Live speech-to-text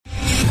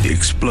The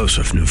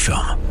explosive new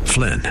film,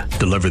 Flynn,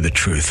 deliver the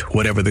truth,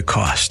 whatever the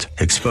cost,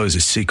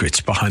 exposes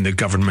secrets behind the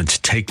government's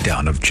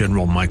takedown of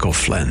General Michael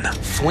Flynn.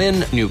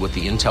 Flynn knew what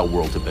the intel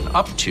world had been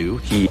up to.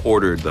 He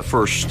ordered the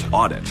first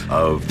audit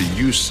of the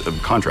use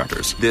of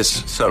contractors.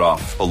 This set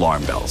off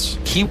alarm bells.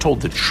 He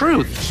told the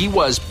truth. He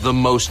was the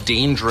most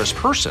dangerous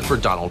person for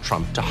Donald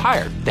Trump to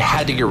hire. They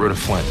had to get rid of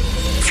Flynn.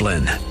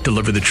 Flynn,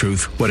 deliver the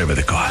truth, whatever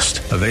the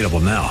cost. Available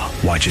now.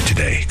 Watch it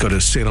today. Go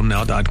to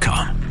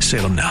salemnow.com.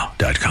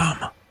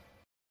 salemnow.com.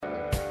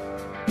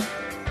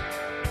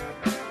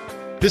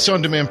 This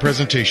on-demand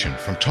presentation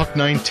from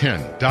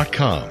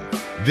Talk910.com.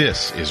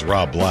 This is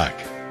Rob Black.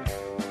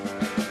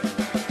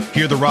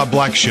 Hear The Rob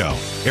Black Show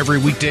every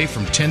weekday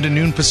from 10 to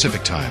noon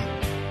Pacific Time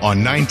on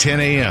 910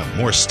 a.m.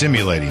 More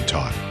stimulating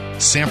talk.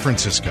 San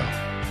Francisco.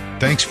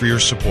 Thanks for your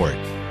support.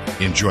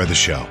 Enjoy the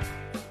show.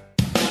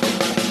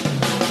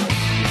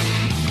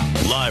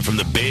 Live from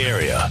the Bay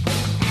Area.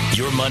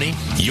 Your money,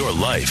 your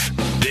life.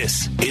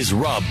 This is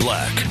Rob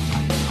Black.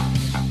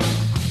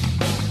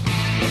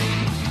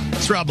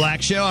 It's Rob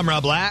Black Show. I'm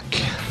Rob Black,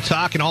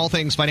 talking all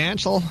things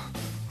financial.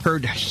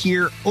 Heard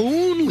here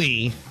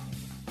only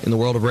in the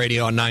world of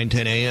radio on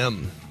 910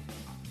 a.m.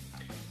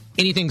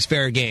 Anything's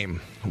fair game.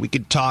 We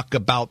could talk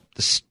about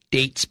the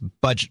state's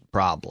budget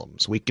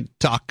problems. We could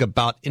talk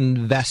about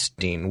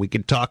investing. We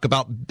could talk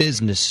about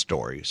business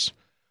stories.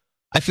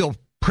 I feel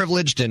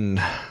privileged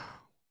and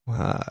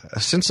a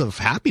sense of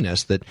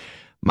happiness that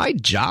my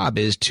job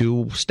is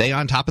to stay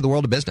on top of the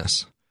world of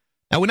business.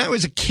 Now, when I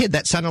was a kid,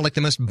 that sounded like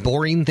the most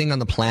boring thing on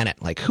the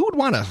planet. Like, who would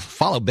want to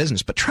follow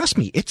business? But trust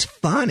me, it's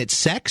fun. It's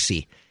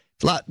sexy.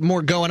 It's a lot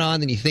more going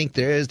on than you think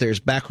there is. There's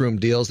backroom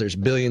deals. There's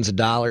billions of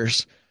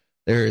dollars.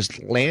 There's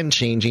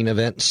land-changing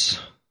events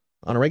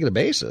on a regular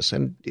basis.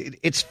 And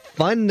it's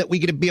fun that we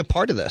get to be a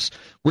part of this.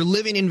 We're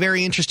living in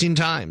very interesting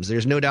times.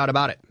 There's no doubt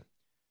about it.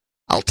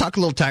 I'll talk a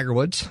little Tiger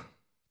Woods.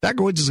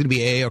 Tiger Woods is going to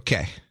be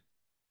A-OK.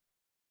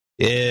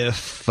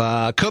 If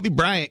Kobe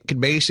Bryant could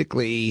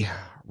basically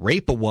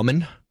rape a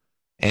woman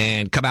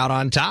and come out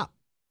on top.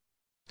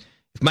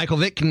 If Michael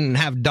Vick can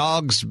have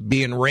dogs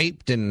being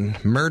raped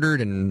and murdered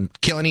and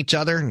killing each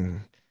other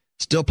and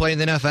still play in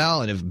the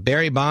NFL, and if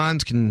Barry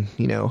Bonds can,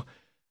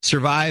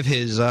 survive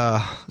his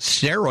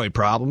steroid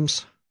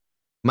problems,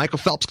 Michael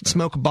Phelps can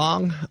smoke a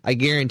bong, I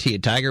guarantee you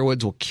Tiger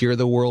Woods will cure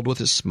the world with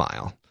his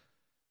smile.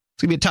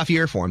 It's going to be a tough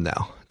year for him,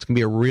 though. It's going to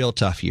be a real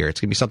tough year.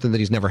 It's going to be something that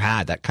he's never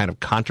had, that kind of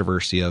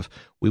controversy of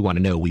we want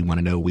to know, we want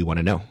to know, we want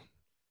to know.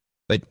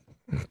 But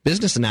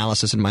business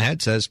analysis in my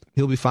head says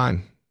he'll be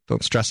fine.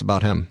 Don't stress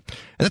about him. And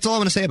that's all I'm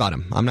going to say about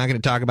him. I'm not going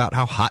to talk about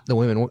how hot the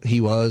women he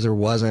was or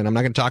wasn't. I'm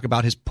not going to talk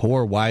about his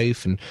poor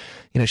wife and,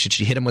 should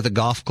she hit him with a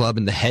golf club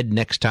in the head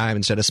next time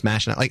instead of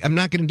smashing it? Like, I'm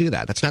not going to do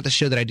that. That's not the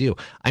show that I do.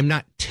 I'm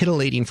not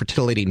titillating for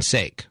titillating's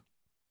sake.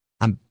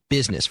 I'm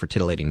business for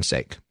titillating's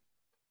sake.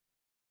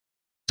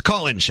 It's a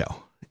call-in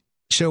show.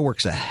 Show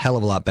works a hell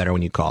of a lot better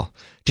when you call.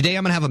 Today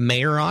I'm going to have a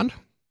mayor on.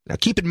 Now,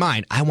 keep in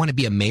mind, I want to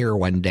be a mayor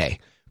one day.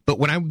 But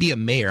when I be a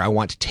mayor, I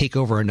want to take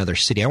over another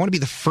city. I want to be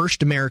the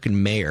first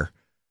American mayor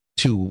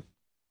to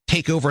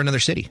take over another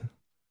city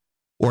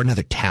or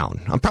another town.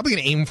 I'm probably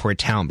going to aim for a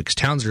town because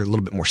towns are a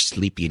little bit more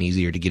sleepy and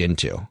easier to get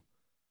into.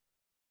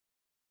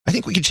 I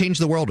think we can change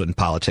the world in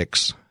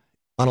politics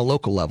on a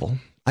local level.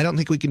 I don't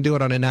think we can do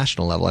it on a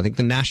national level. I think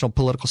the national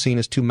political scene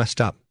is too messed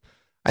up.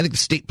 I think the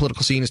state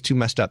political scene is too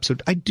messed up. So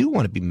I do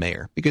want to be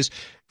mayor because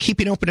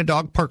keeping open a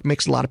dog park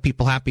makes a lot of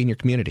people happy in your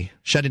community.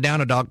 Shutting down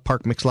a dog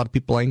park makes a lot of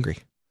people angry.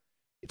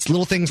 It's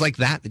little things like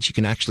that that you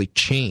can actually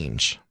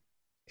change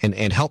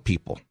and help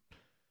people.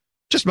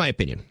 Just my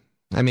opinion.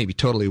 I may be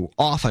totally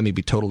off. I may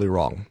be totally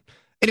wrong.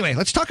 Anyway,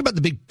 let's talk about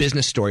the big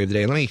business story of the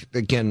day. Let me,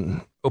 again,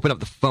 open up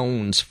the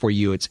phones for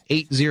you. It's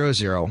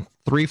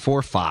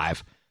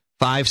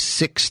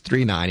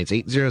 800-345-5639. It's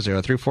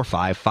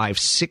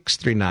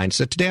 800-345-5639.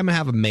 So today I'm going to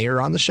have a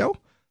mayor on the show,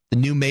 the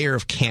new mayor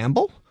of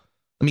Campbell.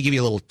 Let me give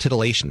you a little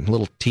titillation, a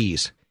little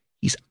tease.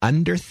 He's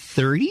under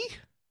 30.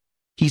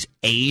 He's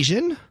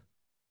Asian.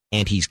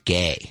 And he's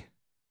gay.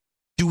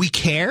 Do we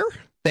care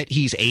that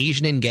he's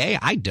Asian and gay?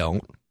 I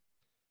don't.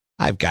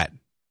 I've got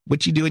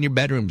what you do in your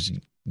bedrooms,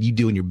 you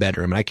do in your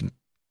bedroom. And I can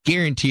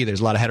guarantee you there's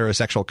a lot of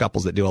heterosexual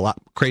couples that do a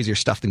lot crazier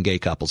stuff than gay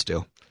couples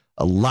do.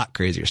 A lot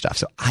crazier stuff.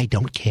 So I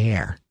don't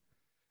care.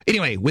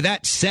 Anyway, with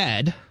that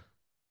said,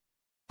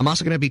 I'm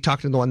also going to be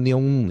talking to the one, the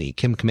only,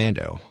 Kim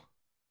Komando.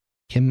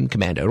 Kim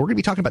Komando. We're going to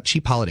be talking about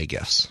cheap holiday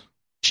gifts.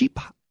 Cheap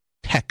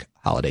tech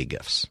holiday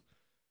gifts.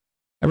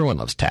 Everyone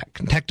loves tech,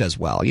 and tech does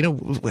well.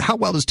 How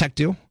well does tech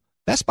do?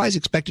 Best Buy is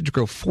expected to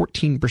grow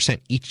 14%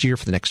 each year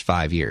for the next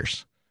 5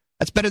 years.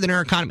 That's better than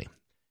our economy.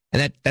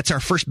 And that's our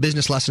first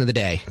business lesson of the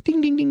day.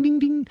 Ding, ding, ding, ding,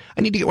 ding.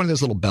 I need to get one of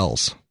those little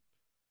bells.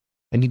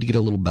 I need to get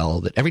a little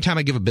bell that every time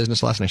I give a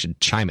business lesson, I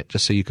should chime it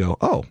just so you go,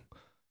 oh,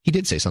 he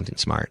did say something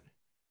smart.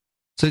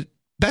 So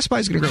Best Buy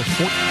is going to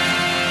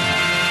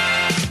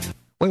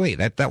grow Wait,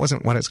 that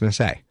wasn't what I was going to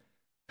say.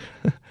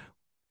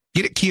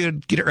 Get it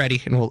cued, get it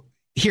ready, and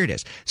here it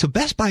is. So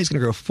Best Buy is going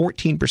to grow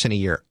 14% a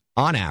year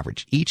on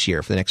average each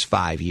year for the next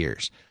 5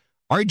 years.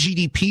 Our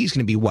GDP is going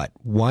to be what?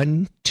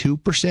 1%,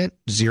 2%,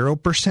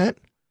 0%?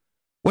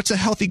 What's a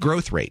healthy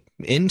growth rate?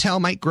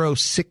 Intel might grow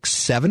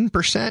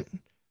 6-7%.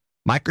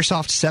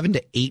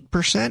 Microsoft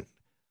 7-8%.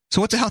 So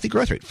what's a healthy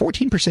growth rate?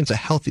 14% is a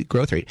healthy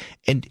growth rate.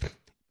 And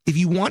if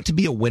you want to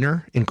be a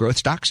winner in growth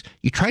stocks,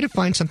 you try to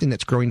find something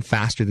that's growing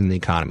faster than the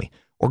economy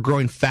or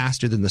growing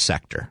faster than the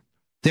sector.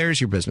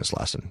 There's your business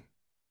lesson.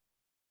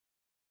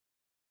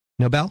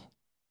 No bell?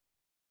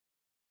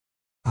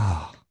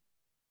 Oh.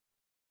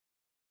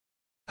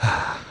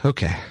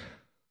 Okay.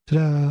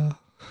 Ta-da.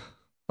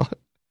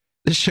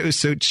 This show is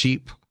so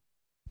cheap.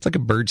 It's like a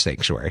bird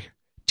sanctuary.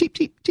 Cheap,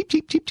 cheap, cheap,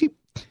 cheap, cheap, cheap.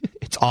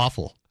 It's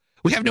awful.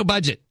 We have no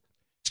budget.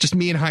 It's just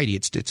me and Heidi.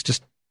 It's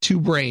just two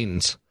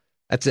brains.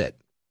 That's it.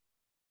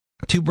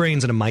 Two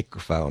brains and a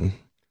microphone.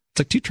 It's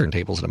like two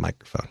turntables and a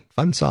microphone.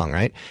 Fun song,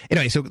 right?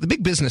 Anyway, so the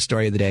big business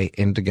story of the day,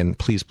 and again,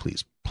 please,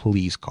 please,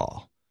 please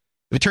call.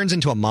 If it turns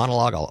into a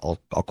monologue,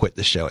 I'll quit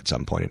the show at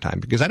some point in time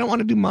because I don't want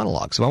to do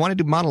monologues. If I want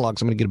to do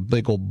monologues, I'm going to get a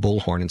big old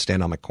bullhorn and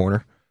stand on my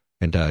corner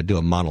and do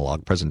a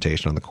monologue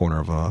presentation on the corner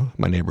of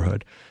my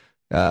neighborhood.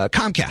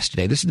 Comcast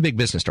today. This is the big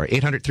business story.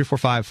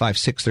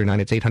 800-345-5639.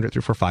 It's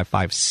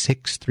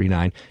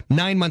 800-345-5639.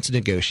 9 months of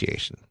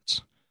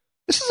negotiations.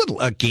 This is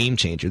a game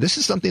changer. This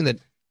is something that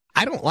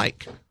I don't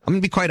like. I'm going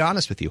to be quite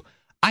honest with you.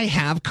 I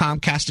have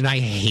Comcast and I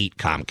hate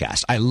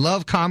Comcast. I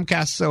love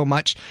Comcast so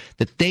much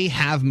that they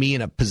have me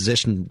in a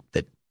position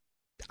that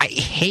I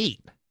hate.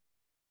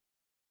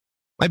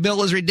 My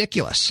bill is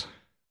ridiculous.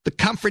 The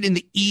comfort and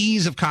the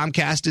ease of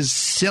Comcast is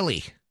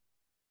silly.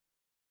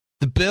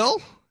 The bill,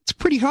 it's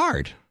pretty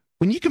hard.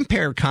 When you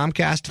compare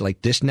Comcast to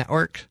like Dish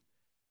Network,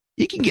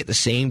 you can get the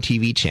same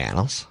TV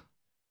channels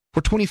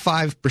for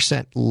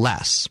 25%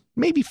 less,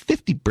 maybe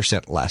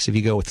 50% less if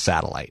you go with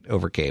satellite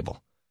over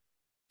cable.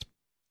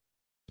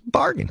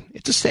 Bargain.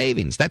 It's a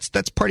savings. That's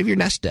part of your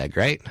nest egg,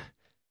 right?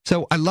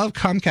 So I love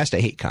Comcast.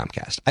 I hate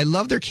Comcast. I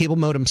love their cable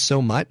modem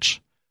so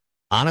much.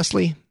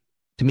 Honestly,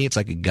 to me, it's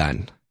like a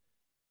gun.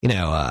 You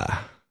know,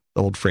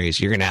 the old phrase,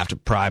 you're going to have to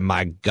pry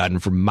my gun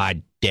from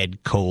my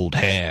dead cold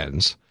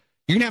hands.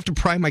 You're going to have to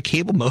pry my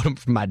cable modem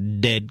from my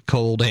dead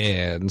cold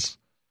hands.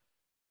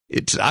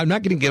 I'm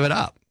not going to give it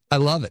up. I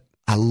love it.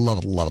 I love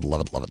it, love it, love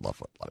it, love it, love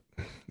it, love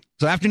it.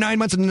 So after 9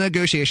 months of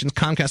negotiations,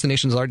 Comcast, the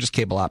nation's largest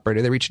cable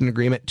operator, they reached an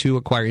agreement to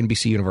acquire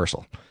NBC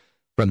Universal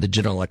from the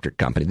General Electric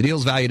Company. The deal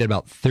is valued at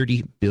about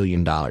 $30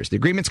 billion. The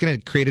agreement's going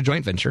to create a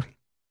joint venture.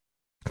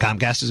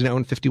 Comcast is going to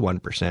own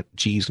 51%.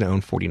 GE is going to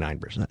own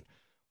 49%.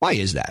 Why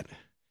is that?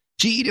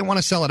 GE didn't want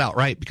to sell it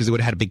outright because it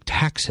would have had a big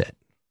tax hit.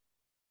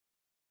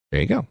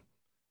 There you go.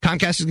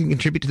 Comcast is going to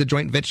contribute to the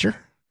joint venture.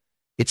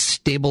 Its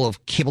stable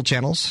of cable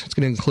channels. It's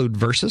going to include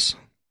Versus,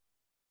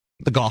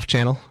 the Golf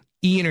Channel,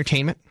 E!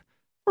 Entertainment,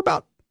 for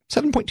about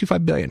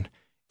 $7.25 billion.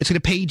 It's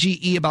going to pay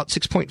GE about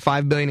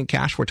 $6.5 billion in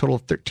cash for a total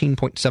of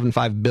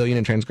 $13.75 billion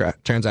in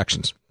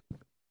transactions.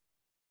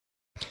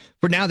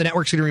 For now, the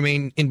network's going to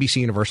remain NBC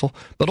Universal,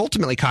 but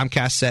ultimately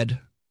Comcast said,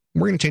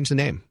 we're going to change the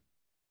name.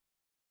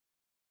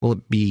 Will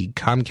it be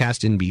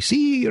Comcast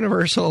NBC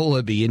Universal? Will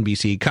it be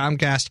NBC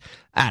Comcast?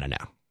 I don't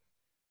know.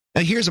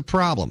 Now, here's a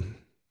problem.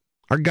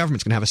 Our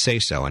government's going to have a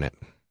say-so in it.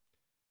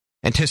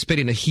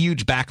 Anticipating a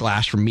huge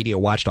backlash from media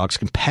watchdogs,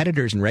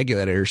 competitors, and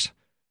regulators,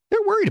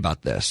 they're worried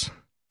about this.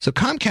 So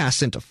Comcast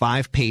sent a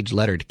 5-page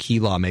letter to key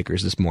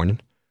lawmakers this morning.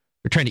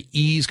 They're trying to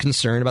ease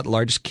concern about the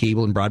largest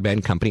cable and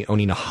broadband company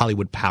owning a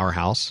Hollywood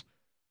powerhouse.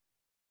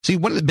 See,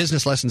 one of the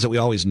business lessons that we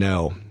always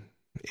know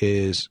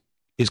is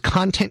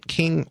content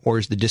king or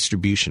is the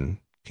distribution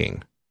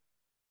king?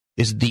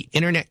 Is it the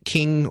internet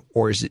king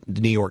or is it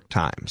the New York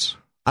Times?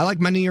 I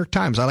like my New York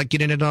Times. I like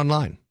getting it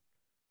online.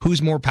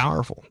 Who's more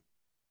powerful?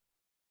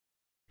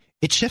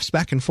 It shifts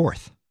back and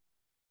forth.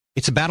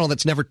 It's a battle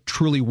that's never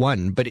truly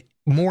won, but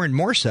more and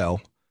more so,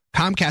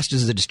 Comcast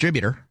is the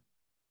distributor,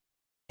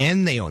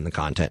 and they own the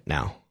content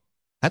now.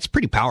 That's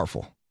pretty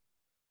powerful.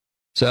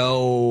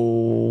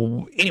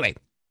 So, anyway,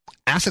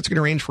 assets are going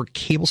to range for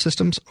cable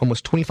systems,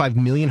 almost 25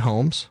 million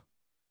homes,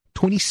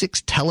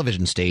 26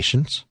 television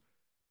stations,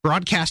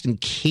 broadcast and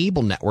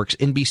cable networks,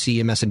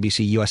 NBC,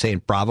 MSNBC, USA,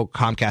 and Bravo,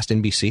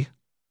 Comcast, NBC.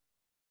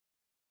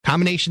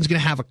 Combination's going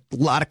to have a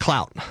lot of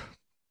clout.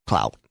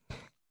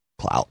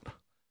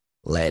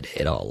 Let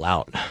it all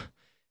out.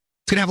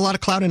 It's going to have a lot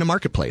of clout in the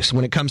marketplace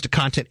when it comes to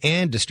content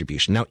and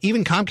distribution. Now,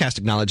 even Comcast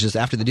acknowledges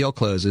after the deal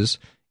closes,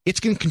 it's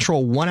going to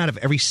control 1 out of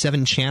every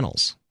 7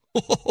 channels.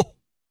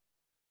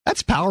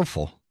 That's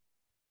powerful.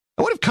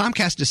 And what if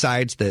Comcast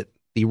decides that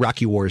the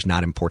Iraqi war is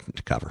not important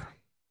to cover?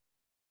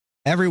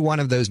 Every one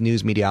of those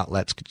news media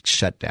outlets could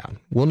shut down.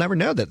 We'll never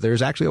know that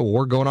there's actually a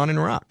war going on in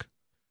Iraq.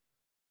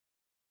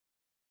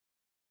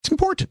 It's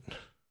important.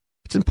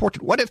 It's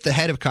important. What if the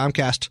head of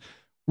Comcast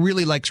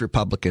really likes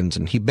Republicans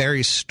and he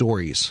buries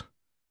stories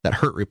that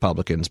hurt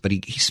Republicans, but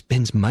he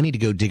spends money to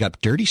go dig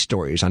up dirty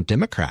stories on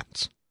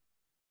Democrats?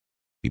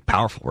 Be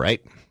powerful,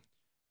 right?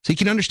 So you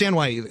can understand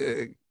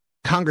why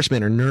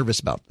congressmen are nervous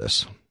about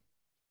this.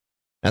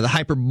 Now, the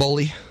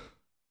hyperbole,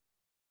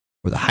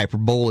 or the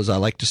hyperbole as I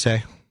like to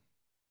say,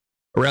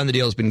 around the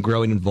deal has been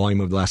growing in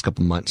volume over the last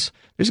couple of months.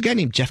 There's a guy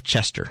named Jeff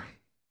Chester.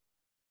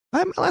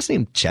 My last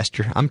name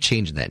Chester. I'm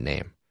changing that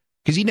name.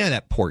 Because you know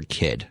that poor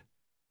kid.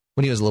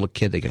 When he was a little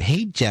kid, they go,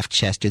 hey, Jeff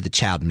Chester, the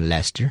child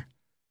molester.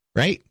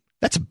 Right?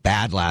 That's a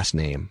bad last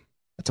name.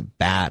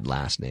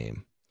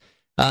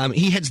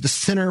 He heads the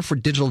Center for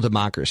Digital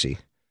Democracy.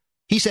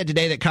 He said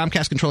today that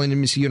Comcast controlling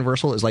NBC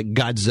Universal is like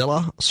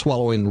Godzilla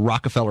swallowing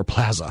Rockefeller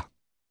Plaza.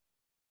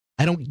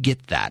 I don't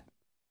get that.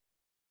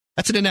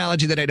 That's an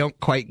analogy that I don't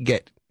quite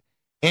get.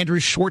 Andrew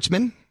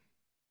Schwartzman,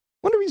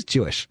 wonder if he's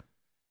Jewish.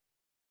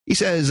 He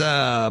says,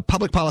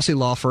 public policy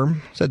law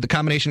firm, said the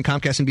combination of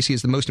Comcast and NBC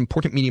is the most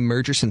important media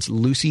merger since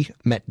Lucy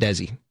met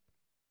Desi.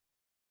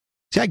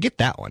 See, I get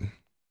that one.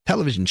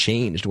 Television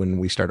changed when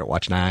we started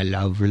watching I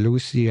Love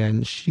Lucy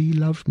and She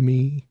Loved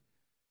Me.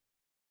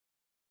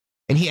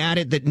 And he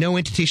added that no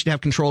entity should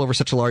have control over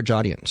such a large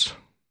audience.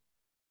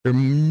 There are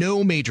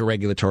no major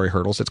regulatory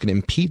hurdles that's going to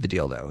impede the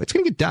deal, though. It's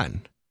going to get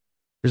done.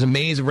 There's a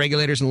maze of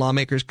regulators and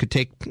lawmakers, could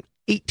take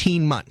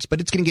 18 months, but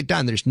it's going to get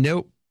done. There's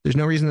no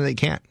reason that they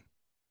can't.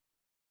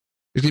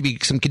 There's going to be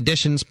some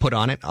conditions put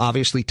on it,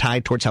 obviously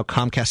tied towards how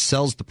Comcast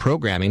sells the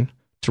programming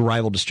to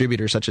rival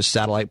distributors such as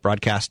Satellite,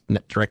 Broadcast,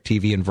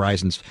 DirecTV, and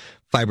Verizon's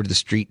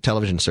fiber-to-the-street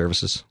television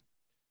services.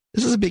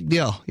 This is a big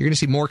deal. You're going to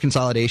see more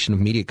consolidation of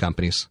media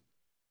companies.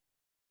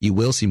 You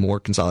will see more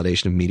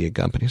consolidation of media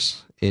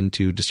companies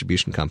into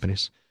distribution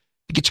companies.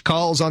 You get your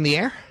calls on the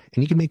air,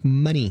 and you can make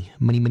money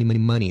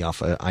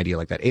off an idea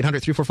like that.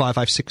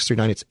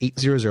 800-345-5639. It's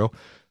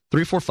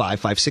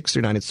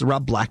 800-345-5639. It's the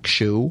Rob Black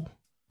Show.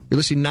 You're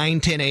listening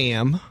 9:10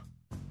 a.m.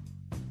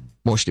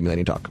 More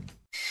stimulating talk.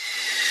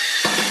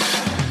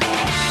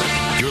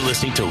 You're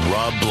listening to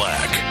Rob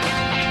Black.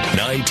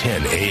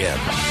 9:10 a.m.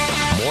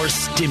 More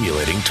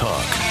stimulating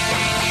talk.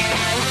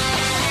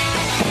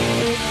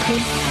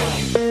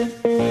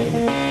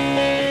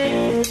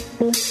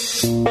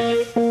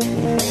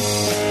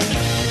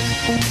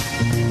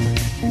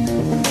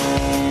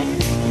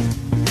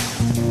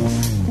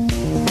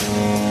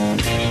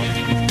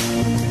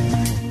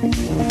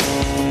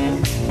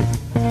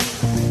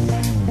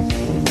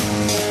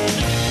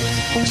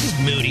 This is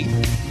Moody.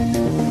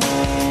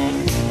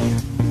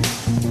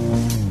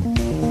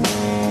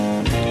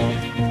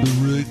 The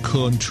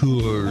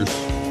Raconteurs.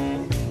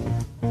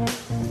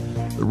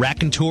 The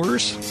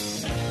Raconteurs?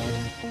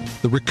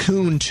 The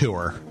Raccoon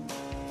Tour.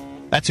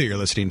 That's who you're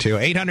listening to.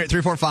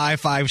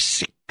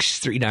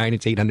 800-345-5639.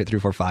 It's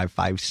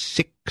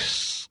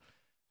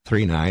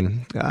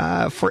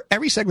 800-345-5639. For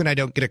every segment I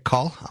don't get a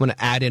call, I'm going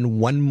to add in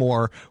one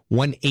more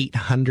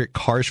 1-800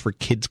 Cars for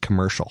Kids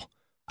commercial.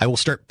 I will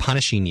start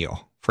punishing you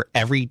for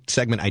every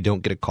segment I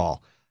don't get a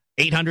call.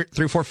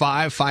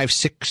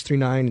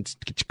 800-345-5639. It's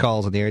to get your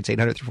calls on the air. It's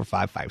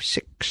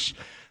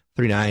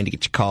 800-345-5639 to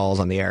get your calls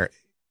on the air.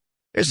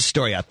 There's a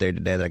story out there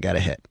today that I got to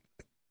hit.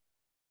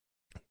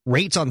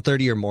 Rates on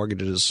 30-year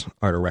mortgages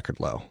are at a record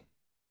low.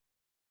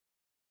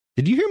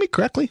 Did you hear me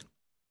correctly?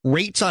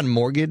 Rates on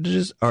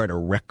mortgages are at a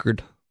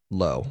record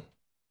low.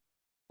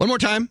 One more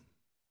time.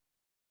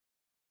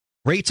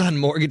 Rates on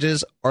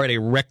mortgages are at a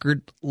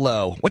record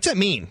low. What's that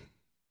mean?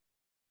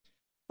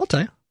 I'll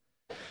tell you.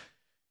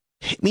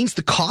 It means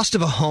the cost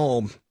of a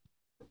home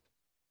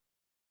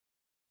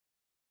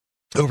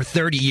over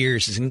 30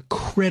 years is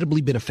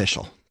incredibly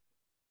beneficial.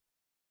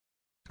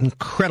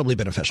 Incredibly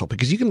beneficial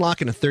because you can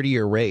lock in a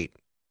 30-year rate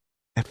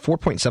at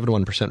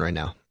 4.71% right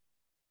now.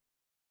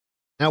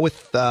 Now,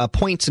 with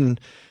points in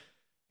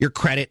your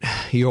credit,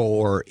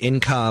 your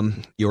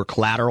income, your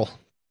collateral,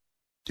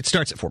 it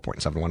starts at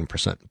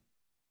 4.71%.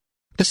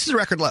 This is a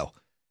record low.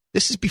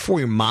 This is before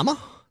your mama.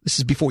 This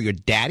is before your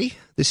daddy.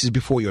 This is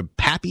before your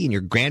pappy and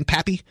your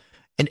grandpappy.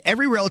 And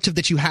every relative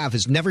that you have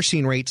has never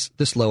seen rates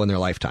this low in their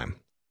lifetime.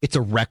 It's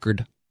a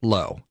record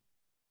low.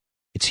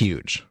 It's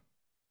huge.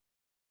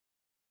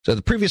 So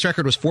the previous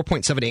record was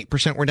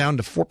 4.78%. We're down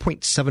to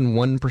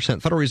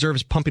 4.71%. Federal Reserve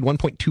is pumping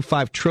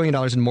 $1.25 trillion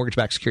in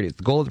mortgage-backed securities.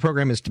 The goal of the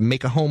program is to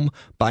make a home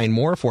buying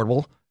more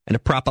affordable and to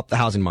prop up the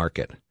housing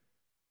market.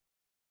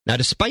 Now,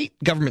 despite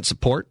government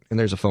support, and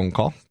there's a phone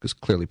call, because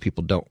clearly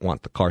people don't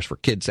want the Cars for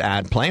Kids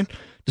ad playing.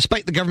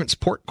 Despite the government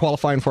support,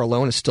 qualifying for a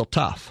loan is still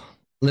tough.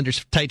 Lenders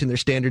have tightened their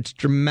standards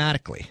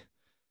dramatically.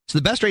 So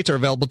the best rates are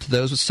available to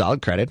those with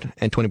solid credit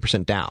and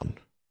 20% down.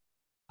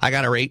 I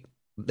got a rate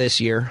this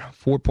year,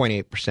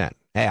 4.8%.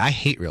 Hey, I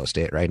hate real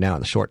estate right now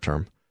in the short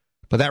term,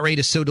 but that rate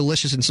is so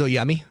delicious and so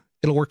yummy,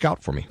 it'll work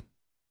out for me.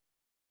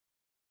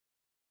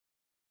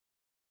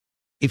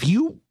 If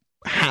you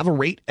have a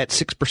rate at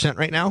 6%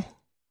 right now,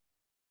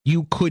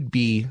 you could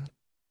be,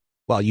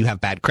 well, you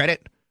have bad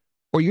credit,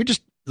 or you're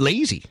just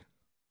lazy.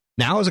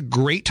 Now is a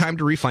great time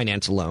to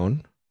refinance a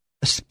loan,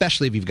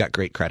 especially if you've got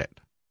great credit.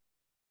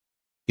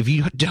 If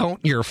you don't,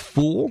 you're a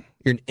fool,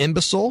 you're an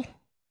imbecile,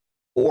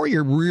 or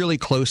you're really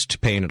close to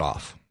paying it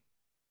off.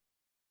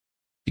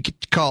 You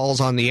get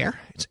calls on the air.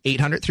 It's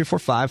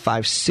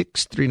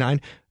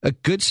 800-345-5639. A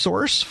good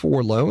source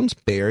for loans,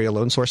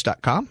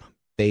 BayAreaLoanSource.com.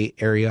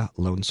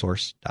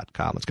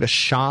 BayAreaLoanSource.com. Let's go to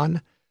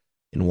Sean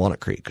in Walnut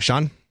Creek.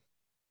 Sean?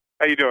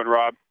 How you doing,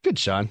 Rob? Good,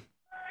 Sean.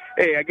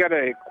 Hey, I got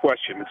a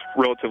question. It's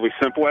relatively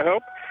simple, I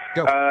hope.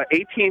 Go.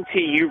 AT&T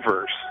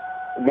UVerse.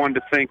 wanted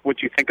to think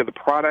what you think of the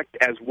product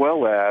as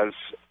well as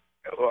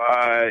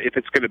if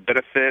it's going to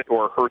benefit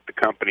or hurt the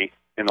company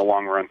in the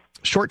long run.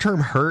 Short-term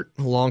hurt,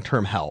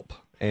 long-term help.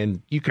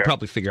 And you could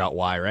probably figure out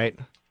why, right?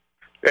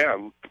 Yeah,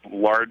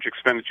 large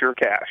expenditure of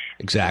cash.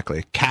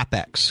 Exactly.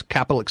 CapEx,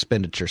 capital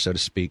expenditure, so to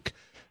speak.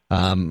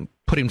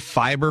 Putting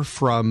fiber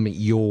from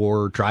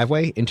your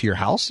driveway into your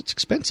house, it's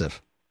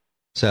expensive.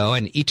 So,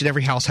 and each and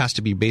every house has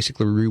to be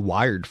basically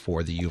rewired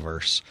for the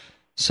U-verse.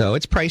 So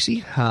it's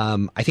pricey.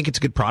 I think it's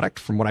a good product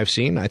from what I've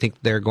seen. I think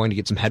they're going to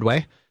get some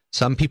headway.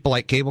 Some people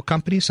like cable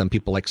companies, some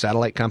people like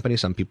satellite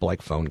companies, some people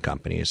like phone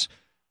companies.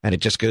 And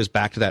it just goes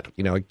back to that,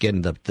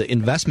 again, the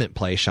investment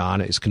play,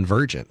 Sean, is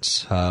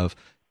convergence of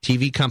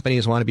TV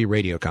companies want to be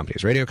radio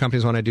companies. Radio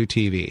companies want to do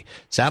TV.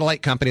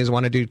 Satellite companies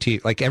want to do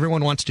TV. Like,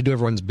 everyone wants to do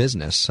everyone's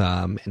business.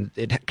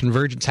 And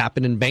convergence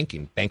happened in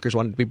banking. Bankers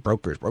wanted to be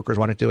brokers. Brokers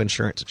wanted to do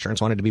insurance. Insurance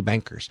wanted to be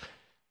bankers.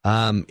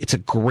 It's a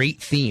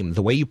great theme.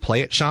 The way you play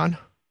it, Sean,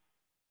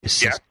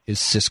 is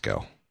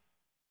Cisco.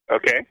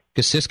 Okay.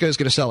 Because Cisco is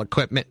going to sell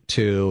equipment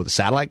to the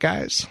satellite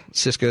guys.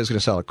 Cisco is going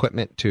to sell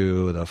equipment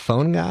to the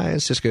phone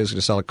guys. Cisco is going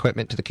to sell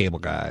equipment to the cable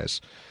guys.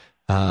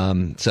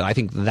 So I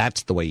think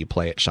that's the way you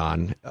play it,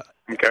 Sean.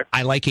 Okay.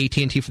 I like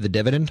AT&T for the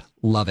dividend.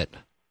 Love it.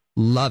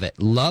 Love it.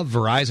 Love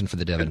Verizon for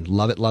the dividend.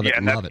 Love it, love it,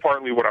 and love that's it.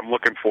 partly what I'm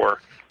looking for.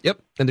 Yep.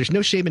 And there's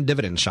no shame in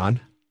dividends, Sean.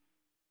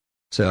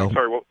 So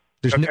Sorry, well,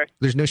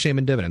 there's no shame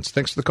in dividends.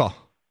 Thanks for the call.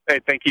 Hey,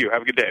 thank you.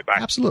 Have a good day. Bye.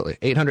 Absolutely.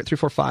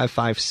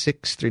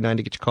 800-345-5639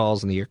 to get your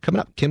calls in the year.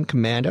 Coming up, Kim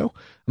Commando. I'm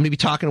going to be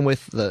talking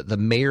with the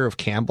mayor of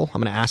Campbell.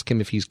 I'm going to ask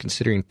him if he's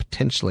considering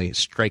potentially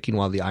striking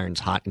while the iron's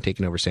hot and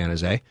taking over San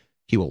Jose.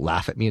 He will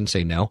laugh at me and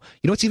say no.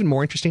 You know what's even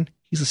more interesting?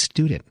 He's a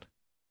student.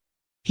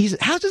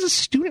 How does a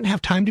student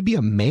have time to be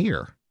a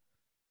mayor?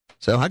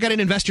 So I got an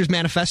investor's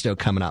manifesto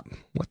coming up.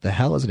 What the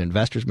hell is an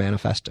investor's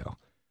manifesto?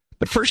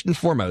 But first and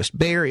foremost,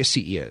 Bay Area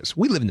CEOs.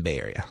 We live in the Bay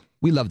Area.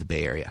 We love the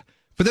Bay Area.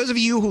 For those of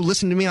you who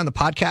listen to me on the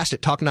podcast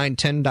at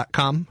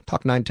talk910.com,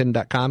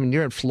 talk910.com, and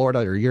you're in Florida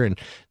or you're in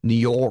New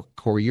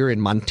York or you're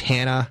in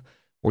Montana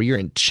or you're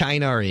in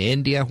China or in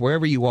India,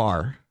 wherever you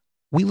are,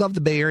 we love the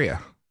Bay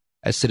Area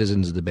as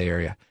citizens of the Bay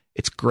Area.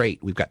 It's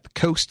great. We've got the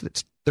coast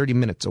that's 30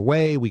 minutes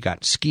away. We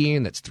got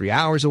skiing that's 3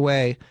 hours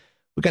away.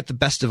 We got the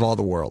best of all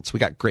the worlds. We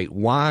got great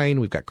wine.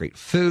 We've got great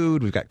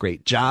food. We've got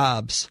great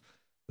jobs.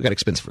 We got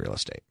expensive real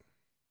estate.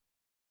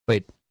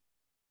 But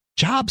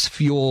jobs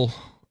fuel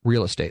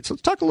real estate. So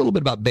let's talk a little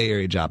bit about Bay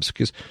Area jobs,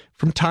 because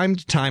from time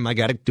to time, I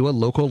got to do a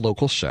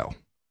local show.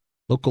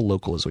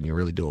 Local is when you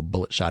really do a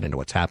bullet shot into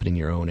what's happening in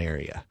your own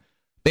area.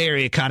 Bay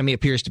Area economy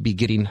appears to be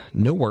getting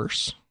no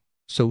worse,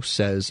 so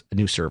says a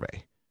new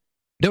survey.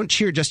 Don't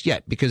cheer just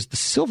yet, because the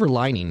silver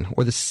lining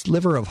or the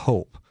sliver of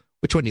hope,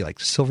 which one do you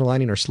like, silver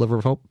lining or sliver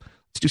of hope?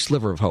 Let's do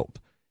sliver of hope.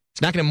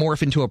 It's not going to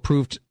morph into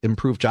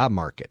improved job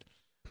market.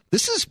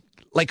 This is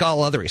like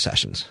all other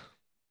recessions.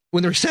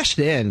 When the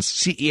recession ends,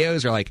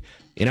 CEOs are like,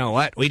 you know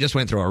what? We just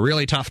went through a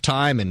really tough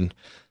time, and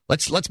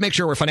let's make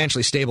sure we're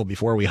financially stable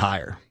before we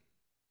hire.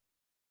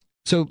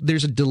 So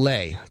there's a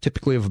delay,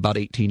 typically of about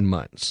 18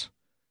 months.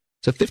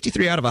 So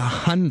 53 out of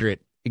 100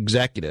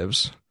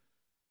 executives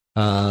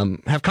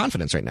have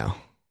confidence right now.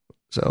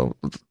 So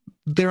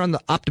they're on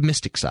the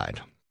optimistic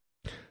side.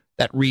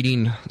 That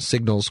reading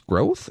signals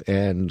growth,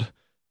 and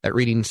that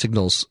reading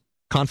signals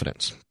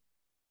confidence.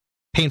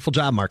 Painful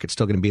job market's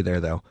still going to be there,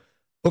 though.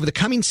 Over the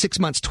coming 6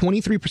 months,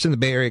 23% of the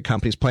Bay Area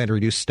companies plan to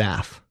reduce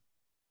staff.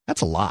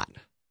 That's a lot.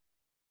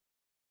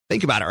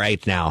 Think about it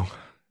right now.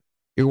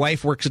 Your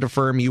wife works at a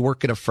firm, you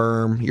work at a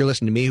firm, you're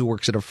listening to me who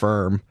works at a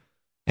firm,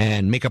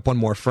 and make up one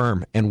more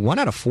firm. And 1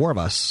 out of 4 of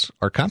us,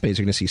 our companies,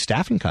 are going to see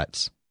staffing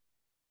cuts.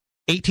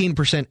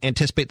 18%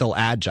 anticipate they'll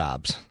add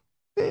jobs.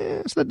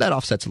 So that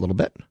offsets a little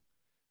bit.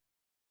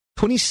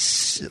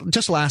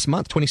 Just last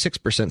month,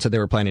 26% said they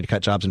were planning to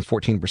cut jobs, and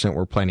 14%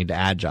 were planning to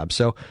add jobs.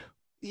 So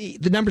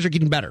the numbers are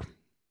getting better.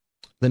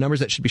 The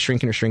numbers that should be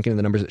shrinking are shrinking, and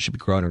the numbers that should be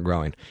growing are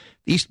growing.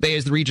 The East Bay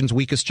is the region's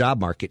weakest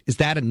job market. Is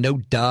that a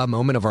no-duh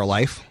moment of our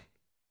life?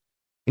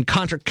 In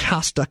Contra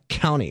Costa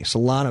County,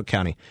 Solano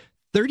County,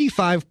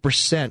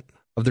 35%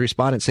 of the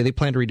respondents say they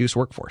plan to reduce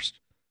workforce.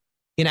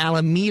 In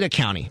Alameda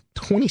County,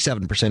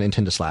 27%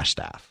 intend to slash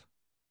staff.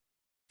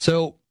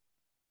 So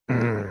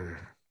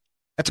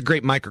that's a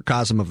great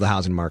microcosm of the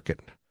housing market.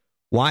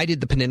 Why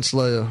did the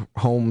Peninsula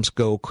homes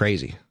go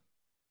crazy?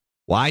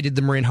 Why did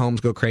the Marin homes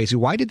go crazy?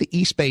 Why did the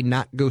East Bay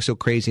not go so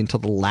crazy until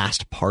the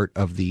last part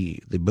of the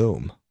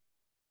boom?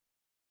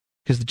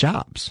 Because the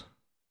jobs.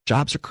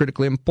 Jobs are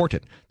critically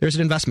important. There's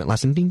an investment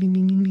lesson. Ding, ding,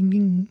 ding, ding, ding,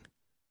 ding.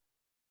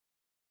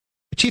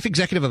 The chief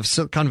executive of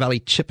Silicon Valley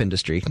chip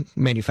industry,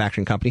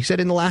 manufacturing company, said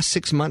in the last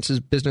 6 months his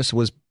business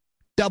was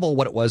double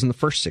what it was in the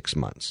first 6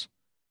 months.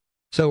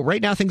 So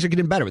right now things are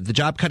getting better. The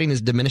job cutting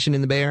is diminishing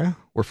in the Bay Area.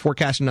 We're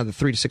forecasting another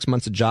 3 to 6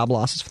 months of job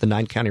losses for the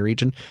 9-county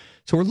region.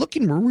 So we're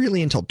looking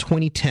really until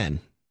 2010,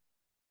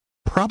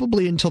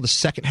 probably until the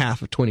second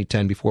half of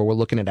 2010 before we're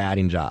looking at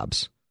adding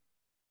jobs.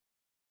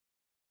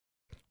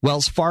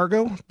 Wells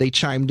Fargo, they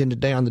chimed in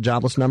today on the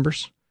jobless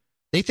numbers.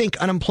 They think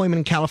unemployment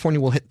in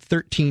California will hit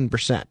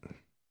 13%.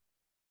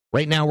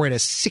 Right now, we're at a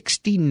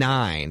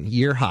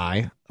 69-year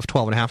high of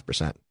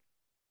 12.5%.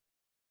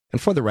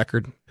 And for the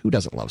record, who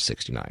doesn't love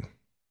 69?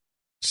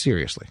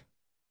 Seriously.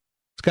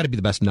 It's got to be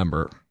the best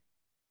number.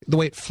 The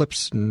way it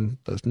flips, and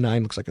the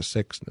 9 looks like a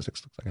 6, and the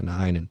 6 looks like a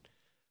 9. And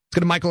let's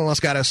go to Michael in Los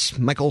Gatos.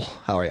 Michael,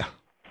 how are you?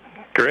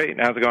 Great.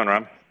 How's it going,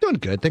 Rob? Doing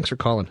good. Thanks for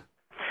calling.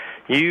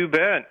 You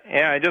bet.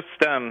 Yeah,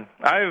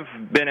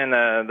 I've been in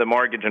the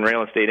mortgage and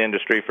real estate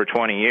industry for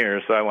 20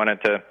 years, so I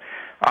wanted to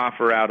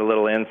offer out a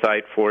little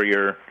insight for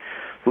your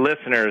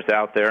listeners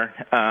out there.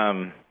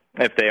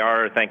 If they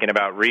are thinking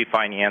about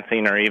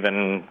refinancing or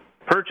even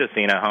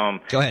purchasing a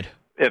home. Go ahead.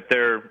 If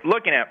they're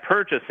looking at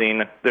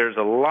purchasing, there's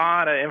a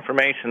lot of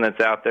information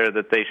that's out there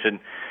that they should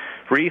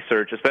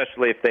research,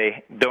 especially if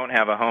they don't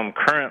have a home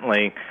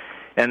currently,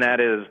 and that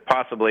is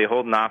possibly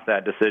holding off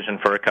that decision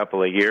for a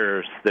couple of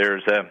years.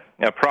 There's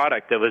a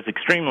product that was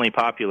extremely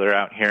popular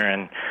out here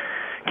in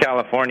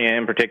California,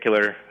 in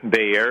particular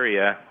Bay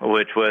Area,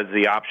 which was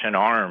the Option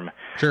Arm.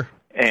 Sure.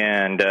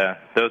 And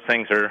those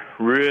things are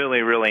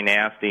really, really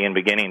nasty and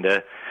beginning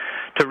to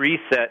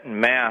reset en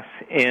masse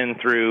in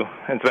through,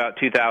 it's about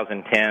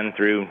 2010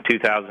 through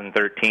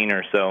 2013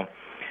 or so.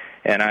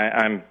 And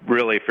I'm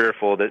really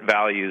fearful that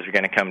values are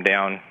going to come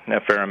down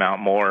a fair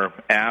amount more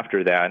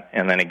after that.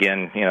 And then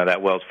again,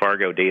 that Wells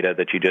Fargo data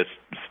that you just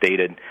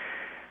stated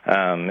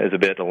is a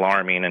bit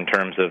alarming in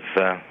terms of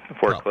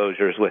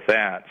foreclosures with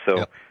that.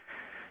 So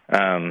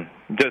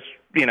just,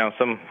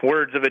 some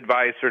words of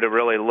advice are to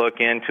really look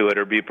into it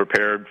or be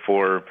prepared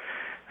for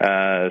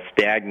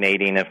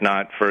stagnating, if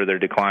not further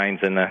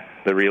declines in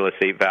the real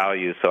estate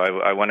values. So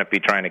I wouldn't be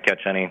trying to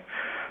catch any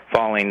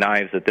falling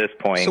knives at this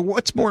point. So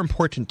what's more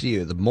important to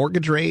you, the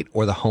mortgage rate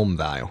or the home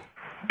value?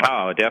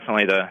 Oh,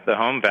 definitely the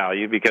home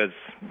value, because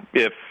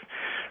if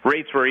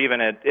rates were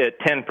even at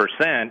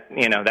 10%,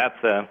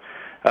 that's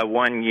a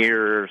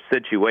one-year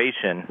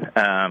situation,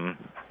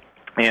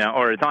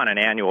 or it's on an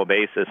annual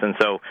basis. And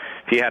so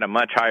if you had a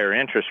much higher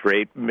interest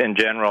rate, in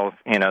general,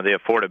 the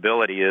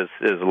affordability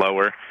is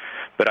lower.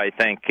 But I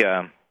think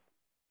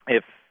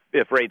if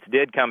rates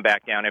did come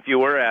back down, if you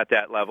were at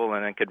that level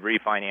and then could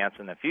refinance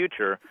in the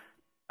future,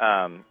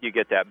 you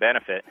get that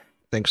benefit.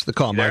 Thanks for the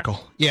call, Michael.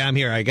 Yeah, I'm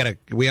here.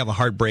 We have a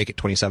hard break at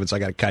 27, so I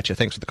got to catch you.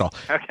 Thanks for the call.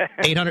 Okay.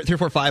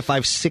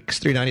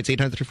 800-345-5639. It's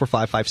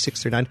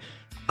 800-345-5639.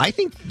 I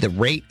think the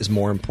rate is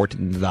more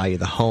important than the value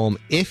of the home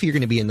if you're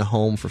going to be in the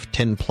home for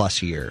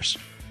 10-plus years.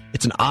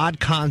 It's an odd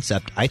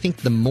concept. I think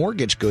the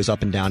mortgage goes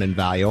up and down in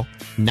value,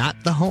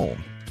 not the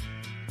home.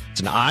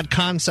 It's an odd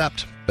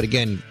concept, but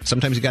again,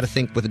 sometimes you got to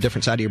think with a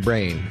different side of your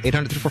brain.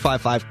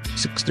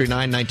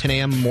 800-345-5639, 9:10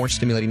 a.m., more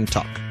stimulating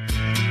talk.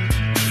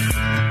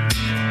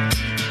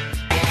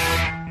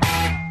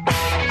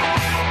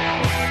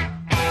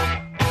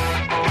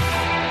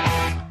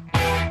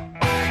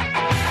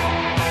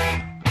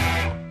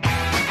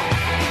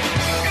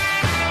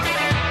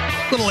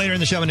 A little later in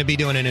the show, I'm going to be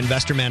doing an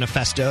investor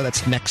manifesto.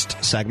 That's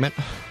next segment.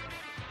 In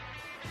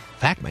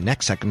fact, my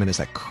next segment is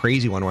that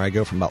crazy one where I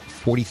go from about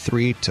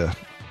 43 to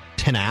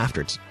 10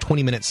 after. It's a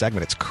 20-minute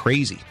segment. It's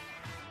crazy.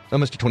 It's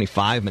almost a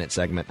 25-minute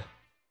segment.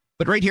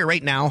 But right here,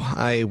 right now,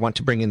 I want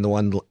to bring in the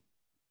one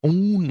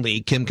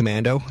only Kim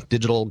Komando,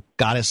 digital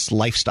goddess,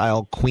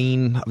 lifestyle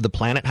queen of the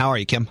planet. How are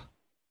you, Kim?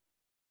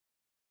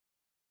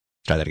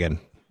 Try that again.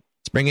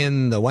 Let's bring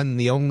in the one,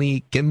 the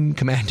only Kim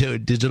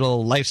Komando,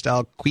 digital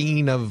lifestyle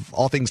queen of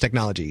all things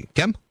technology.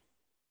 Kim?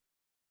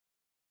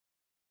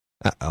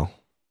 Uh-oh.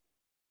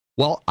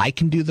 Well, I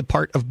can do the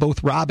part of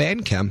both Rob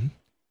and Kim.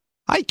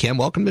 Hi, Kim.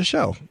 Welcome to the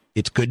show.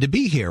 It's good to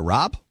be here,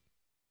 Rob.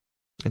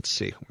 Let's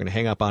see. We're going to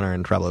hang up on her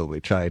and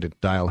probably try to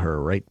dial her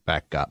right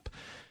back up.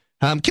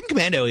 Kim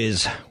Komando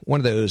is one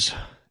of those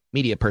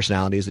media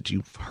personalities that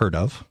you've heard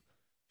of.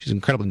 She's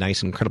incredibly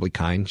nice and incredibly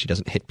kind. She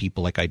doesn't hit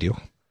people like I do.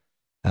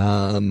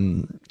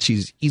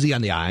 She's easy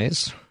on the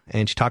eyes,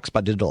 and she talks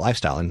about digital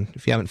lifestyle. And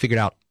if you haven't figured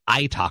out,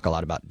 I talk a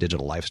lot about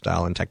digital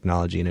lifestyle and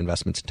technology and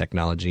investments in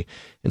technology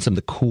and some of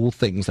the cool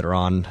things that are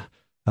on,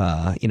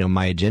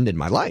 my agenda in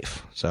my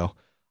life. So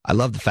I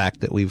love the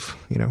fact that we've,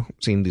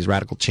 seen these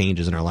radical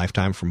changes in our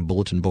lifetime, from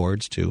bulletin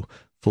boards to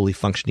fully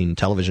functioning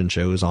television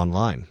shows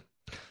online.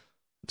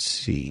 Let's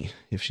see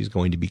if she's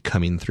going to be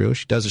coming through.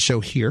 She does a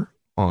show here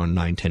on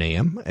 9:10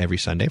 a.m. every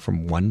Sunday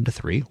from 1 to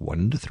 3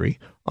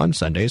 on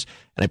Sundays.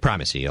 And I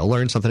promise you'll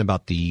learn something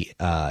about the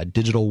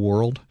digital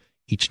world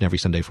each and every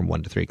Sunday from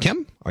 1 to 3.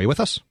 Kim, are you with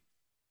us?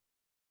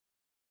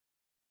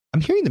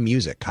 I'm hearing the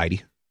music,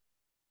 Heidi.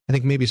 I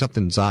think maybe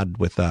something's odd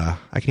with, I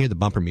can hear the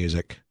bumper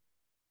music.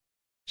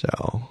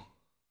 So,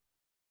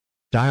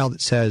 dial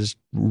that says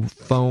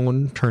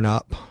phone, turn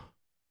up.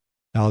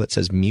 Dial that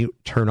says mute,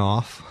 turn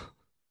off.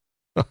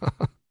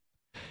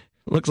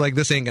 Looks like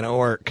this ain't going to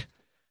work.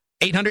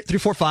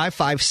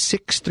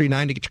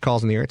 800-345-5639 to get your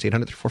calls on the air. It's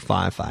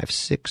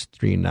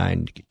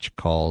 800-345-5639 to get your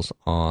calls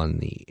on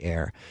the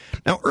air.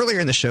 Now, earlier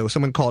in the show,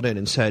 someone called in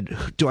and said,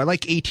 do I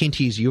like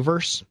AT&T's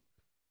Uverse?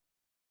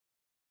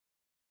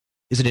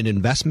 Is it an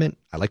investment?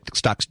 I like the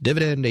stock's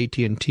dividend,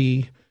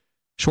 AT&T.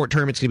 Short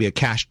term, it's going to be a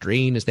cash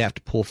drain as they have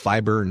to pull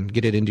fiber and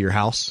get it into your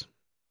house.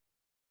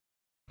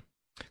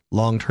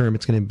 long term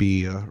it's going to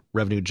be a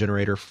revenue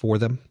generator for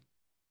them.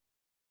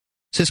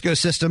 Cisco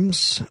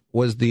Systems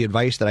was the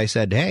advice that I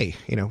said, hey,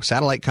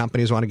 satellite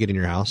companies want to get in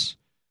your house.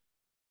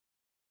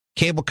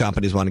 Cable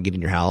companies want to get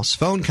in your house.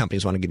 Phone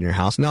companies want to get in your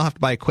house, and they'll have to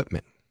buy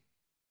equipment.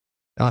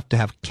 They'll have to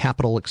have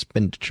capital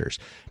expenditures.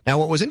 Now,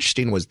 what was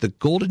interesting was the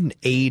golden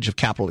age of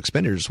capital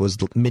expenditures was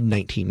the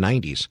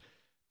mid-1990s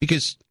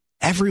because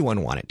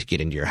everyone wanted to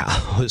get into your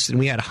house, and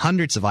we had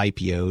hundreds of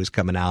IPOs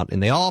coming out,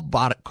 and they all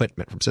bought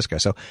equipment from Cisco.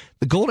 So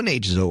the golden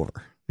age is over.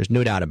 There's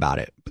no doubt about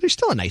it. But there's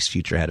still a nice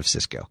future ahead of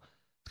Cisco.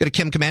 Let's go to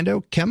Kim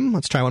Commando. Kim,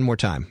 let's try one more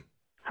time.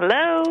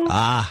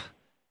 Hello.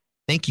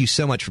 Thank you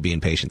so much for being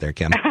patient there,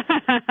 Kim.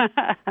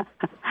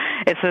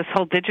 It's this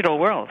whole digital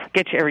world.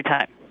 Get you every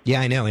time. Yeah,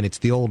 I know, and it's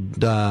the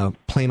old,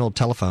 plain old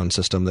telephone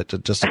system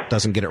that just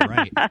doesn't get it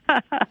right.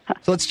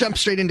 So let's jump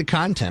straight into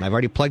content. I've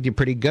already plugged you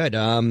pretty good.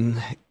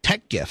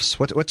 Tech gifts.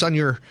 What's on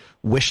your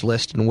wish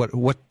list, and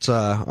what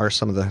are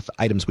some of the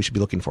items we should be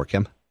looking for,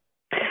 Kim?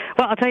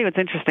 Well, I'll tell you what's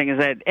interesting is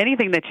that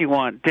anything that you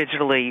want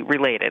digitally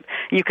related,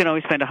 you can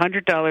always spend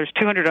 $100, $200,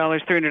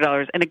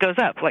 $300, and it goes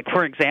up. Like,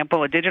 for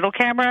example, a digital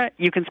camera,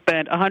 you can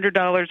spend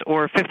 $100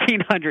 or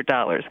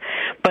 $1,500.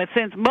 But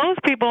since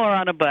most people are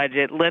on a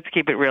budget, let's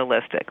keep it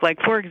realistic. Like,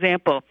 for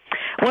example,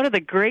 one of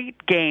the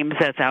great games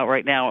that's out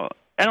right now,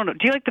 I don't know,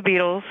 do you like the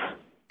Beatles?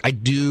 I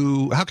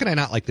do. How can I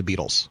not like the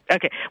Beatles?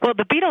 Okay. Well,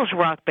 the Beatles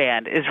Rock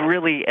Band is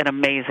really an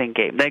amazing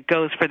game that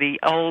goes for the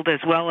old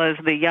as well as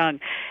the young.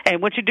 And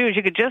what you do is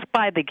you could just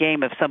buy the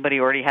game if somebody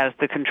already has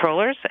the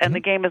controllers, and the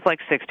game is like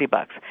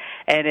 $60.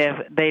 And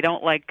if they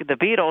don't like the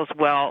Beatles,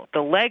 well, the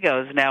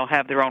Legos now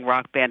have their own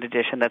Rock Band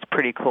edition that's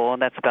pretty cool,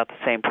 and that's about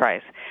the same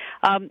price.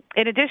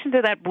 In addition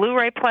to that,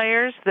 Blu-ray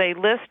players, they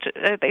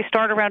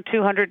start around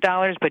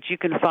 $200, but you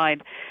can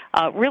find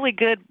really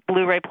good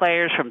Blu-ray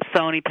players from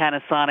Sony,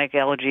 Panasonic,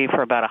 LG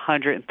for about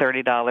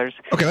 $130.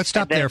 Okay, let's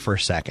stop there for a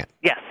second.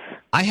 Yes.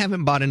 I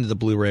haven't bought into the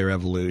Blu-ray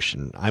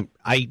revolution.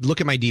 I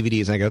look at my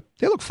DVDs and I go,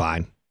 they look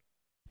fine.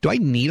 Do I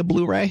need a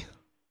Blu-ray?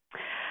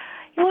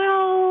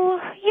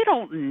 Well, you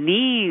don't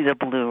need a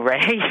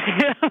Blu-ray.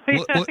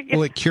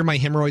 Will it cure my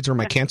hemorrhoids or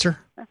my cancer?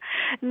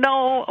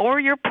 No, or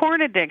your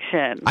porn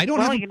addiction. I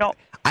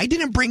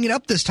didn't bring it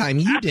up this time.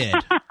 You did.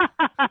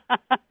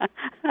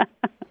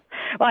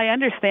 Well, I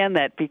understand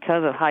that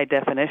because of high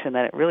definition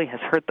that it really has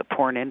hurt the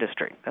porn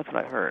industry. That's what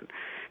I've heard.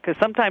 Because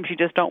sometimes you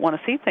just don't want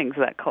to see things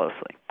that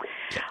closely.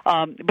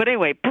 But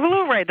anyway,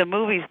 Blu-ray, the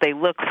movies, they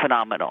look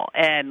phenomenal.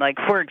 And, like,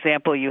 for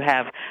example, you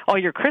have all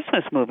your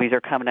Christmas movies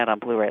are coming out on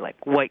Blu-ray. Like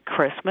White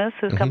Christmas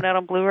is coming out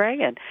on Blu-ray.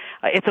 And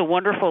It's a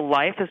Wonderful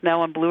Life is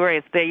now on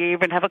Blu-ray. They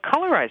even have a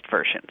colorized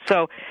version.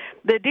 So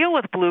the deal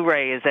with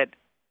Blu-ray is that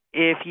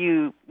if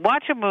you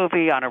watch a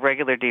movie on a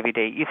regular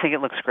DVD, you think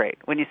it looks great.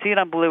 When you see it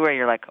on Blu-ray,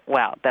 you're like,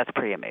 wow, that's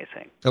pretty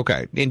amazing.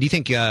 Okay. And do you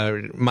think,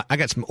 I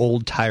got some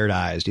old, tired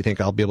eyes. Do you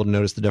think I'll be able to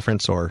notice the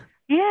difference? Or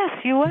Yes,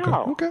 you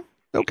will. Okay.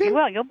 You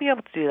will. You'll be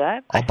able to do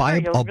that. I'll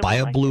buy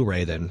a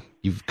Blu-ray then.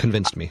 You've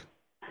convinced me.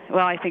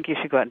 Well, I think you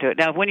should go out and do it.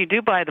 Now, when you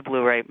do buy the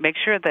Blu-ray, make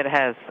sure that it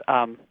has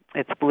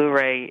it's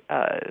Blu-ray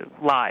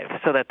Live,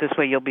 so that this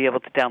way you'll be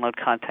able to download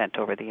content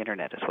over the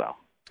Internet as well.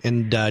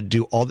 And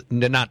do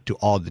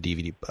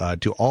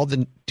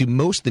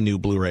most of the new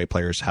Blu-ray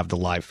players have the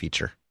live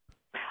feature?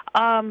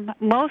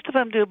 Most of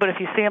them do, but if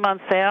you see them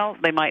on sale,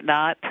 they might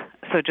not.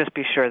 So just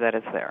be sure that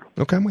it's there.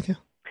 Okay, I'm with you.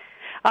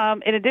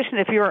 In addition,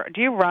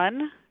 do you run?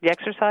 Do you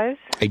exercise?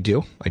 I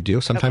do.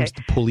 Sometimes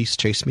the police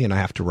chase me and I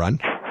have to run.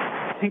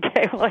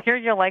 Okay, well, here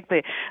you'll like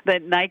the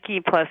Nike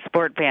Plus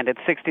Sport Band.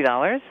 It's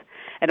 $60,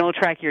 and it will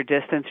track your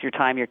distance, your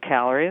time, your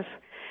calories.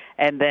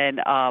 And then,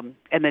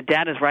 and the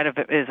data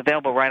is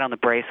available right on the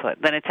bracelet.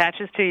 Then it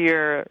attaches to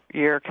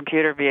your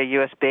computer via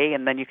USB,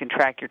 and then you can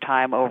track your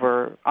time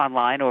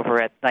online over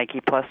at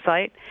Nike Plus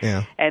site.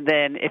 Yeah. And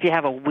then if you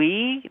have a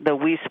Wii, the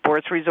Wii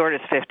Sports Resort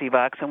is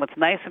 $50. And what's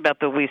nice about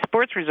the Wii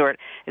Sports Resort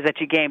is that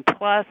you gain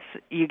Plus,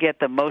 you get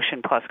the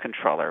Motion Plus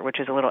controller,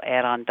 which is a little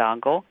add-on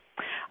dongle.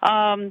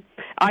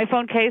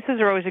 iPhone cases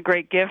are always a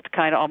great gift,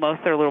 they're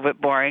a little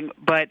bit boring,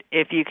 but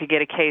if you could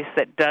get a case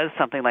that does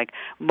something like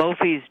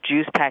Mophie's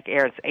Juice Pack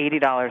Air, it's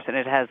 $80, and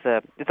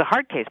it's a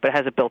hard case, but it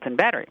has a built-in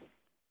battery.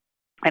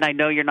 And I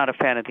know you're not a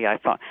fan of the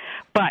iPhone,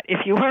 but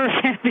if you were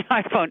a fan of the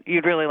iPhone,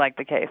 you'd really like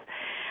the case.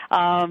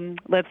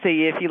 Let's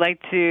see, if you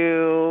like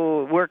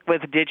to work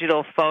with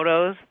digital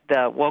photos,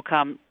 the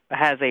Wacom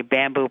has a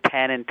bamboo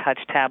pen and touch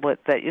tablet.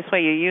 This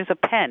way you use a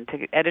pen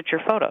to edit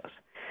your photos.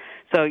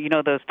 So,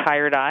 those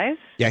tired eyes?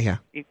 Yeah.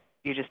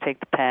 You just take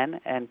the pen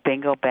and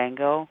bingo,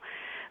 bango,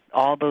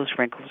 all those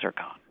wrinkles are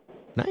gone.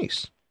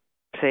 Nice.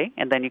 See?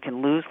 And then you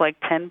can lose like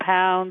 10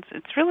 pounds.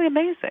 It's really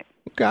amazing.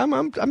 Okay,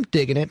 I'm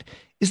digging it.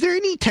 Is there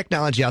any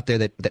technology out there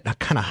that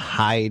kind of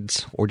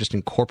hides or just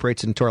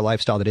incorporates into our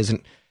lifestyle that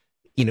isn't,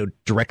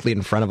 directly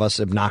in front of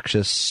us,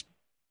 obnoxious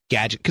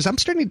gadget? Because I'm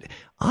starting to,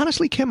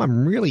 honestly, Kim,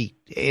 I'm really,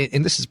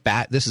 and this is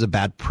a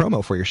bad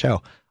promo for your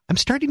show, I'm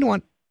starting to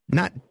want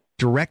not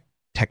direct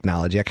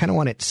technology. I kind of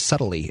want it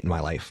subtly in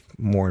my life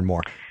more and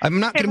more. I'm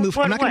not going to move.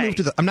 I'm not going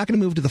to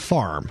move to the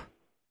farm.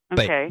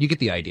 But okay. You get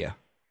the idea.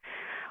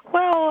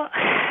 Well,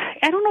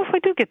 I don't know if I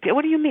do get the.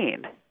 What do you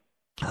mean?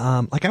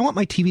 Like, I want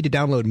my TV to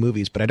download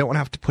movies, but I don't want to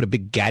have to put a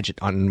big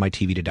gadget on my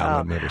TV to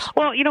download movies.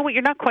 Well, you know what?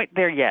 You're not quite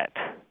there yet.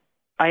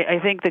 I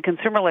think the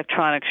Consumer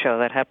Electronics Show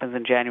that happens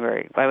in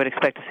January, I would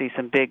expect to see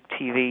some big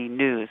TV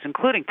news,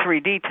 including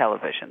 3D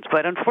televisions.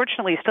 But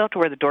unfortunately, you still have to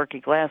wear the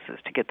dorky glasses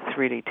to get the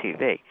 3D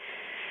TV.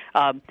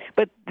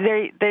 But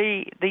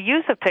the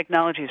use of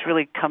technology is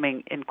really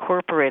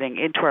incorporating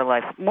into our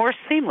life more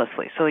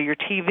seamlessly. So your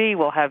TV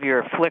will have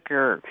your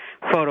Flickr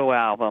photo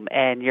album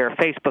and your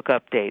Facebook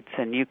updates,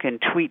 and you can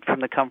tweet from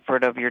the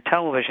comfort of your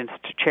television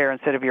chair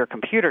instead of your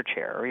computer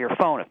chair or your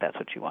phone if that's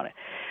what you wanted.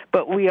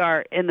 But we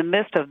are in the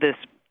midst of this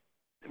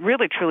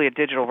really truly a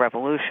digital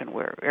revolution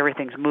where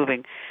everything's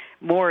moving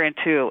more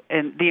into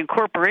the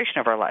incorporation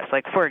of our lives.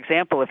 Like, for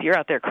example, if you're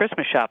out there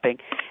Christmas shopping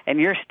and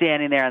you're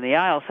standing there on the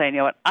aisle saying, you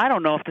know what, I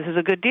don't know if this is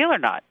a good deal or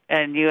not.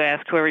 And you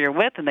ask whoever you're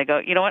with and they go,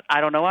 you know what, I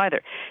don't know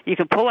either. You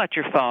can pull out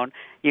your phone.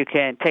 You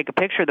can take a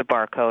picture of the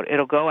barcode.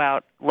 It'll go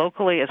out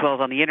locally as well as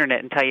on the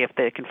Internet and tell you if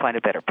they can find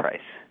a better price.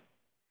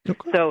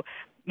 Okay. So,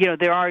 you know,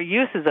 there are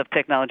uses of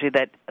technology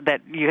that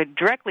you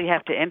directly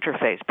have to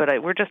interface, but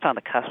we're just on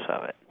the cusp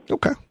of it.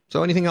 Okay.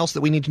 So anything else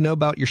that we need to know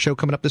about your show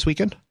coming up this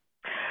weekend?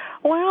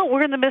 Well,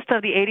 we're in the midst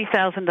of the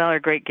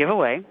 $80,000 great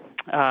giveaway,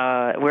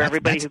 where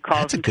everybody who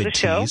calls into the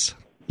show,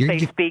 they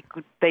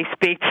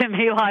speak to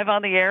me live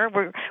on the air.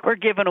 We're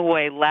giving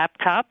away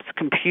laptops,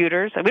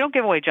 computers. We don't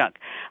give away junk.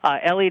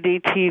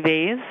 LED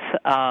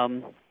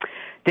TVs,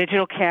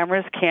 digital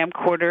cameras,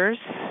 camcorders,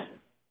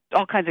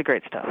 all kinds of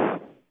great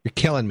stuff. You're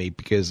killing me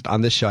because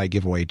on this show I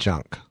give away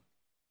junk.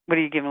 What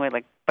are you giving away,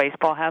 like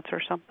baseball hats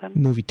or something?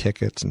 Movie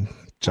tickets and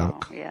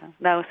junk. Oh, yeah.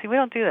 No, see, we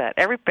don't do that.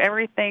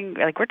 Everything,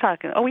 like we're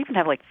talking, we even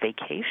have like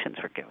vacations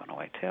we're giving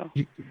away too.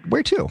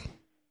 Where to?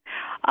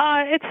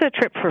 It's a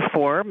trip for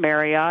 4.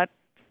 Marriott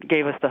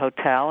gave us the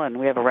hotel, and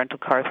we have a rental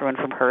car thrown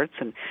from Hertz,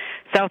 and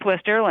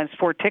Southwest Airlines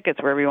 4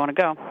 tickets wherever you want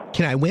to go.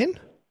 Can I win?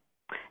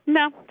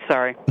 No,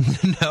 sorry.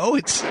 No,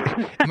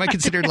 am I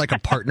considered like a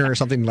partner or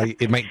something? Like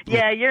it might.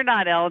 Yeah, you're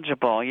not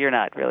eligible. You're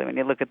not really when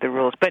you look at the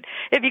rules. But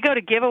if you go to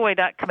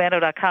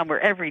giveaway.commando.com, where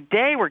every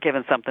day we're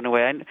giving something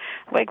away, and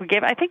like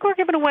I think we're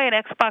giving away an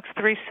Xbox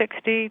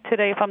 360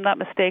 today, if I'm not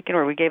mistaken,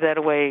 or we gave that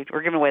away.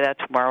 We're giving away that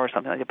tomorrow or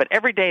something like that. But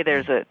every day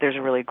there's a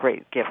really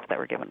great gift that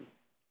we're giving.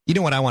 You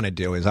know what I want to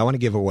do is I want to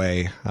give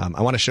away.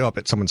 I want to show up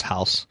at someone's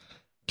house,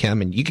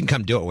 Kim, and you can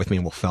come do it with me,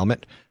 and we'll film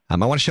it. I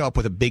want to show up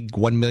with a big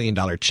 $1 million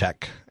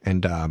check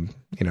and,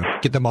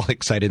 get them all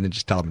excited and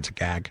just tell them it's a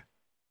gag.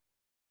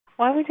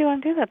 Why would you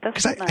want to do that?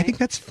 That's nice. Because I think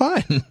that's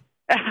fun.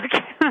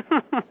 Okay.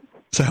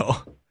 So,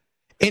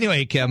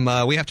 anyway, Kim,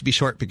 we have to be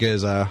short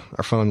because our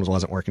phone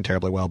wasn't working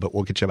terribly well, but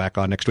we'll get you back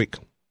on next week.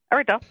 All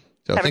right, Doc.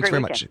 So thanks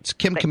very much. It's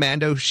Kim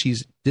Komando.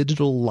 She's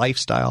Digital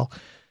Lifestyle.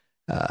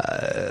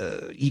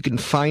 You can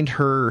find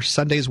her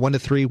Sundays 1 to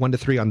 3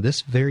 on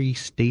this very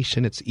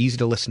station. It's easy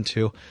to listen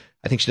to.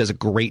 I think she does a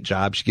great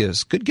job. She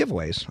gives good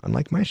giveaways.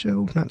 Unlike my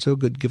show, not so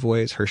good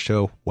giveaways. Her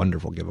show,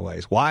 wonderful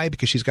giveaways. Why?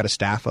 Because she's got a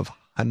staff of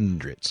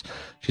hundreds.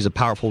 She's a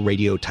powerful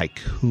radio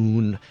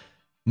tycoon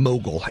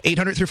mogul.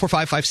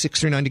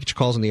 800-345-5639 to get your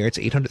calls in the air. It's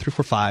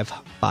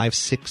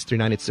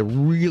 800-345-5639. It's a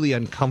really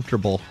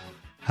uncomfortable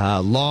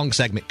long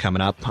segment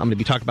coming up. I'm going to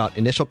be talking about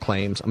initial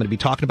claims. I'm going to be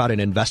talking about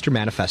an investor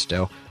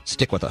manifesto.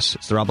 Stick with us.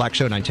 It's the Rob Black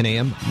Show, 9:10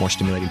 a.m. More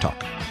stimulating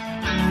talk.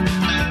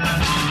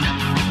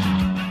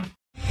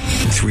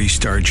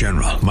 3-star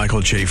General Michael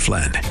J.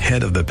 Flynn,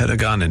 head of the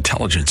Pentagon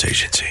Intelligence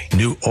Agency,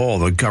 knew all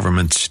the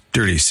government's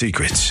dirty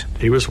secrets.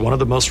 He was one of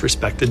the most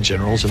respected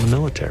generals in the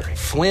military.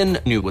 Flynn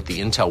knew what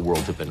the intel world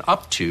had been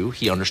up to.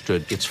 He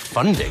understood its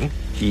funding.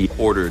 He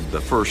ordered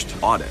the first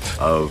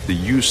audit of the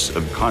use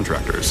of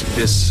contractors.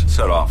 This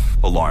set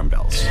off alarm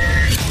bells.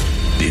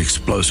 The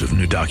explosive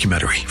new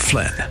documentary,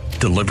 Flynn,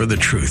 Deliver the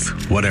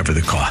Truth, Whatever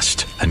the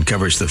Cost,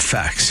 uncovers the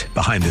facts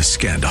behind this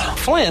scandal.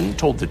 Flynn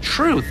told the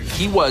truth.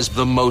 He was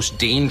the most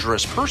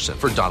dangerous person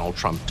for Donald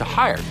Trump to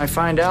hire. I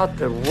find out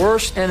the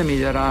worst enemy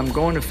that I'm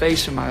going to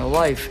face in my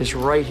life is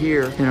right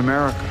here in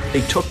America.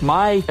 They took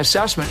my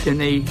assessment and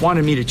they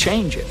wanted me to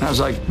change it. And I was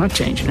like, I'm not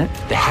changing it.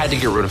 They had to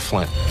get rid of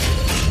Flynn.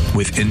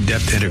 With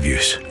in-depth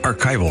interviews,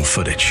 archival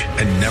footage,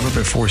 and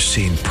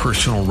never-before-seen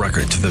personal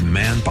records of the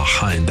man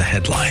behind the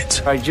headlines.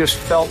 I just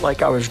felt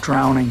like I was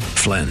drowning.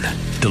 Flynn,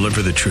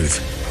 Deliver the Truth,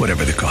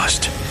 Whatever the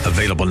Cost.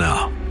 Available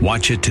now.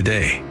 Watch it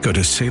today. Go to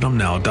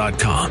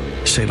salemnow.com.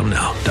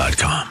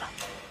 salemnow.com.